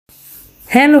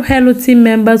Hello team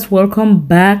members, welcome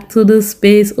back to the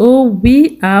space.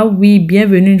 Oui,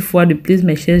 bienvenue une fois de plus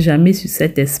mes chers amis sur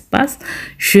cet espace.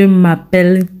 Je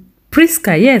m'appelle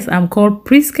Priska. Yes, I'm called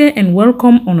Priska and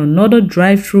welcome on another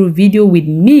drive-through video with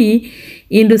me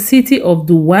in the city of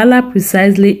Douala,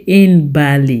 precisely in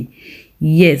Bali.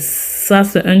 Yes, ça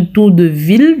c'est un tour de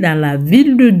ville dans la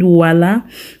ville de Douala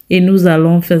et nous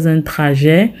allons faire un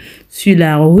trajet sur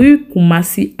la rue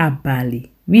Kumasi à Bali.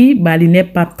 Oui, Bali n'est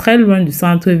pas très loin du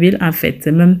centre-ville. En fait,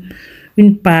 c'est même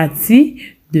une partie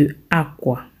de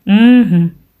Aqua.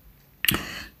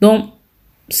 Donc,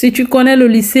 si tu connais le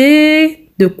lycée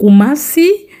de Kumasi,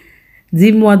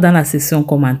 dis-moi dans la section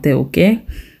commentaire, ok?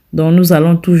 Donc, nous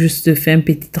allons tout juste faire un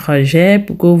petit trajet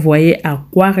pour que vous voyez à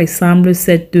quoi ressemble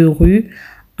cette rue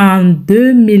en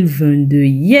 2022.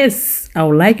 Yes, I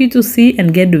would like you to see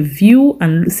and get the view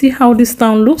and see how this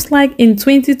town looks like in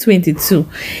 2022.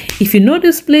 If you know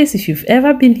this place, if you've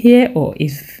ever been here or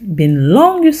if been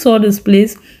long you saw this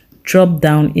place, drop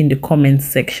down in the comment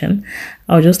section.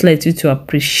 I'll just let you to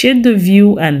appreciate the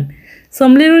view, and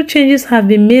some little changes have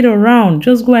been made around.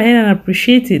 Just go ahead and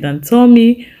appreciate it and tell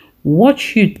me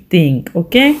what you think,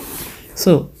 okay?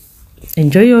 So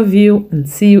enjoy your view and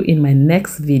see you in my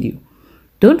next video.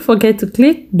 Don't forget to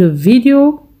click the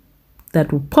video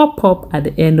that will pop up at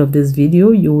the end of this video.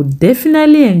 You will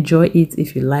definitely enjoy it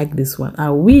if you like this one.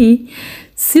 Ah oui,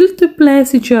 s'il te plaît,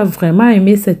 si tu as vraiment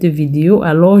aimé cette vidéo,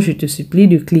 alors je te supplie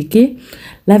de cliquer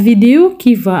la vidéo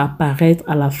qui va apparaître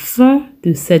à la fin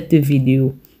de cette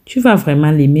vidéo. Tu vas vraiment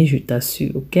l'aimer, je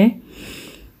t'assure, ok?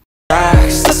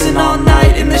 Listen all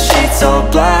night in the sheets all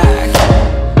black.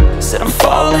 Said I'm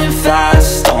falling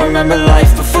fast. Don't remember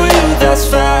life before you, that's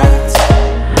facts.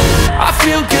 I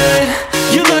feel good,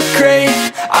 you look great.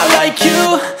 I like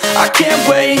you, I can't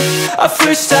wait. A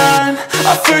first time,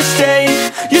 a first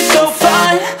date. You're so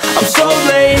fine, I'm so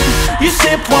late. You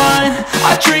sip wine,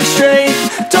 I drink straight.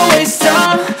 Don't waste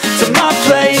time to my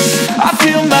place. I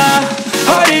feel my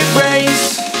heart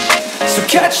erase. So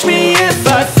catch me if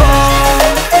I fall.